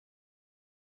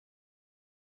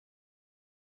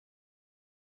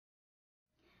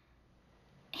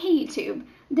YouTube.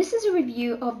 This is a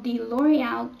review of the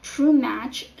L'Oreal True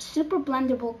Match Super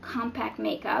Blendable Compact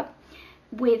Makeup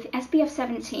with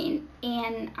SPF17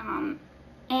 and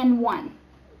N1,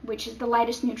 which is the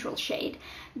lightest neutral shade.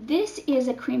 This is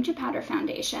a cream to powder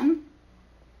foundation,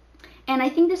 and I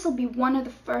think this will be one of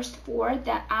the first 4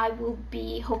 that I will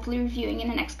be hopefully reviewing in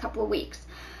the next couple of weeks.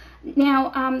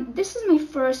 Now, this is my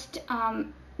first,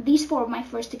 these 4 are my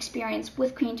first experience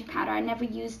with cream to powder. I never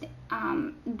used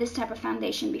this type of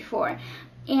foundation before.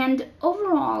 And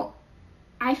overall,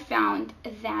 I found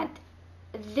that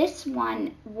this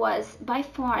one was by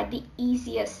far the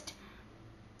easiest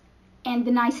and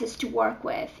the nicest to work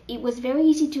with. It was very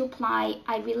easy to apply.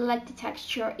 I really liked the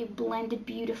texture. It blended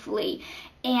beautifully,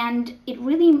 and it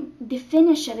really, the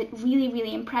finish of it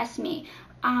really impressed me.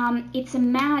 It's a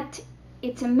matte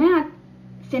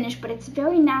finish, but it's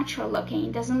very natural looking.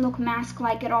 It doesn't look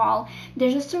mask-like at all.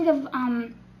 There's a sort of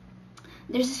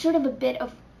a bit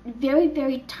of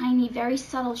very tiny, very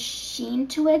subtle sheen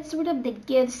to it, sort of, that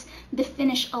gives the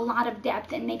finish a lot of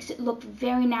depth and makes it look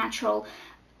very natural,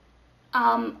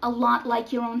 a lot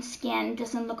like your own skin.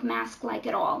 Doesn't look mask-like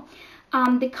at all.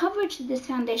 The coverage that this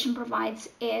foundation provides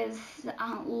is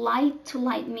light to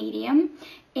light medium,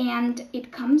 and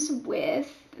it comes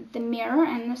with the mirror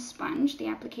and the sponge, the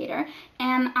applicator.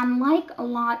 And unlike a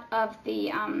lot of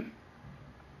the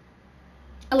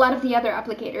other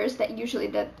applicators that usually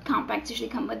the compacts usually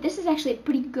come with, this is actually a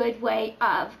pretty good way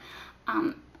of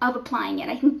applying it.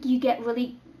 I think you get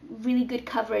really good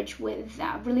coverage with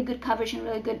really good coverage and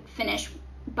really good finish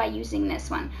by using this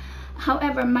one.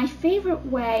 However, my favorite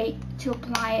way to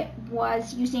apply it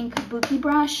was using kabuki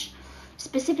brush.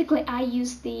 Specifically, I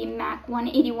use the MAC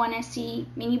 181 SE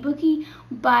Mini Buki,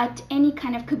 but any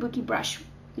kind of kabuki brush,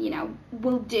 you know,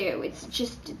 will do.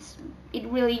 It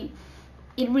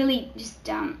really just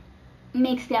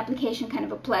makes the application kind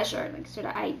of a pleasure. Like, sort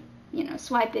of, I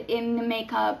swipe it in the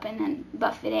makeup and then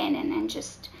buff it in, and then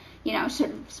just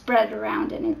sort of spread it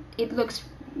around, and it looks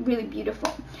really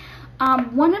beautiful.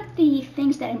 One of the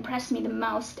things that impressed me the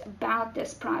most about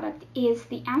this product is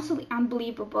the absolutely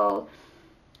unbelievable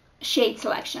shade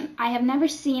selection. I have never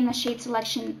seen a shade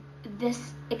selection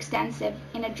this extensive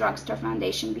in a drugstore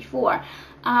foundation before,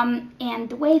 and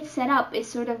the way it's set up is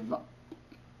sort of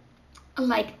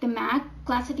like the MAC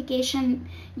classification.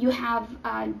 You have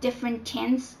different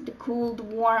tints: the cool, the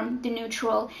warm, the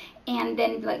neutral, and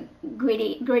then like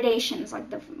gradations,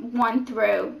 like the 1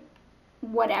 through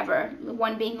whatever, the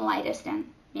 1 being the lightest, and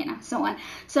so on.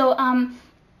 So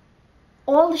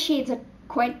all the shades are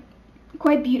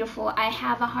quite beautiful. I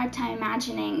have a hard time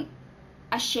imagining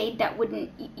a shade that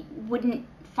wouldn't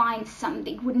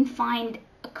find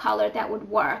a color that would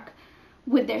work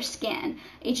with their skin.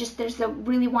 It's just, there's a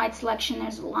really wide selection.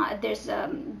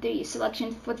 The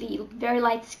selection for the very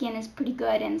light skin is pretty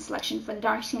good, and selection for the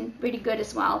dark skin pretty good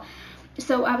as well.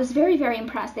 So I was very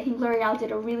impressed. I think L'Oreal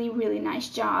did a really nice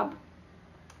job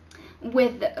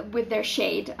with their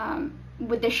shade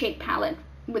palette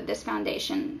with this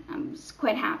foundation. I was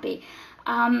quite happy.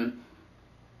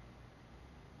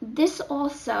 This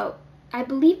also, I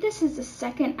believe this is the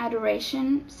second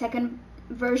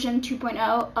version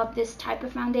 2.0 of this type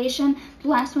of foundation. The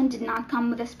last one did not come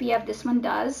with SPF. This one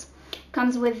does.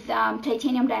 Comes with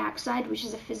titanium dioxide, which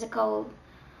is a physical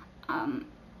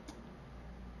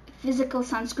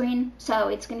sunscreen. So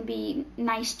it's going to be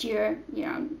nice to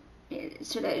your,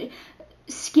 sort of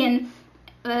skin,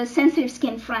 sensitive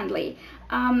skin friendly.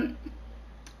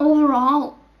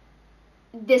 Overall,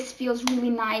 this feels really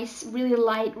nice, really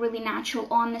light, really natural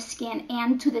on the skin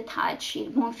and to the touch.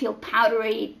 It won't feel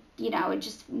powdery. It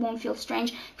just won't feel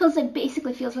strange.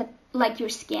 Basically feels like your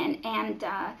skin, and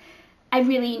I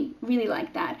really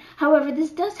like that. However,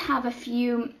 this does have a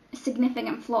few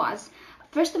significant flaws.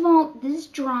 First of all, this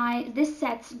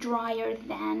set's drier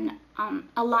than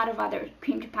a lot of other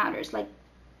cream to powders, like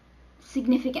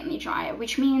significantly drier,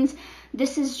 which means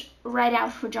this is right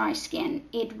out for dry skin.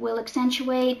 It will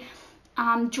accentuate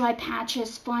dry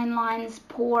patches, fine lines,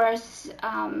 pores,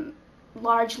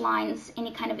 large lines,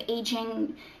 any kind of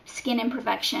aging, skin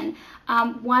imperfection,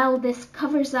 while this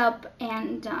covers up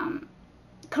and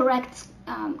corrects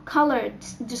color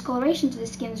discoloration to the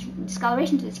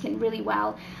skin really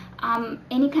well.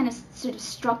 Any kind of sort of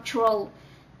structural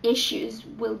issues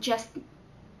will just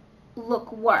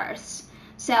look worse.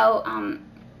 So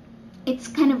it's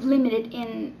kind of limited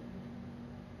in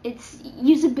its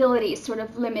usability, is sort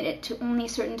of limited to only a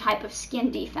certain type of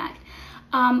skin defect.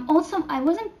 Also, I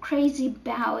wasn't crazy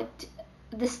about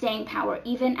the staying power,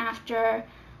 even after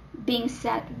being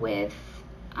set with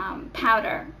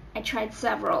powder. I tried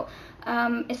several.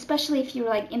 Especially if you're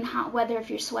like in hot weather, if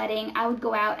you're sweating, I would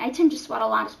go out. I tend to sweat a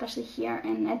lot, especially here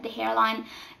and at the hairline,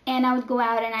 and I would go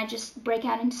out and I just break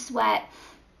out into sweat.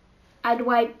 I'd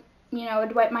wipe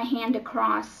my hand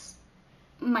across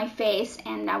my face,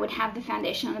 and I would have the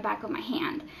foundation on the back of my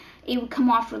hand. It would come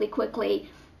off really quickly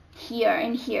here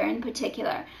and here in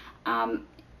particular.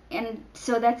 And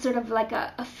so that's sort of like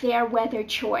a fair weather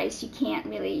choice. You can't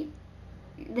really,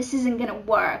 this isn't going to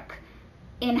work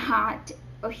in hot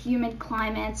or humid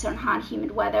climates or in hot,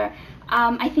 humid weather.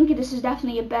 I think this is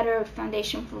definitely a better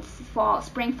foundation for fall,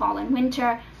 spring, fall, and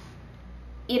winter.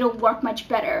 It'll work much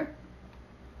better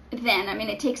then. I mean,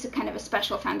 it takes a kind of a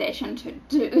special foundation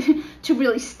to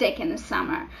really stick in the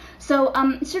summer. So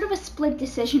sort of a split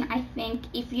decision, I think.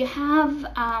 If you have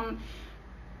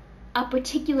a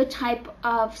particular type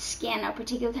of skin, a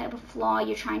particular type of flaw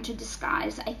you're trying to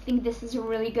disguise, I think this is a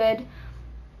really good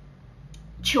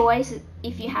choice.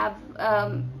 If you have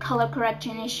color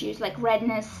correction issues like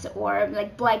redness or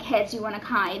like blackheads you want to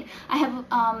hide. I have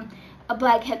a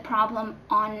blackhead problem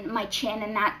on my chin,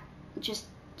 and that just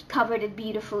covered it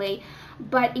beautifully.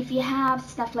 But if you have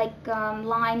stuff like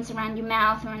lines around your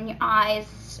mouth, around your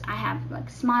eyes, I have like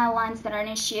smile lines that are an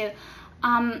issue,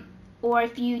 or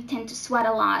if you tend to sweat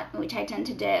a lot, which I tend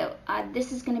to do,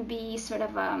 this is going to be sort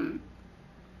of a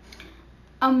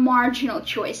marginal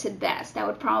choice at best. I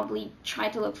would probably try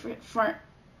to look for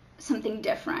something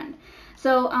different.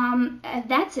 So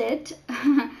that's it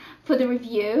for the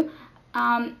review.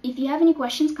 If you have any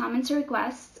questions, comments, or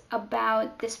requests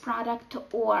about this product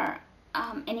or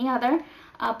any other,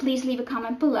 please leave a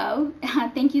comment below.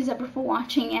 Thank you, Zebra, for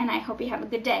watching, and I hope you have a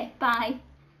good day. Bye.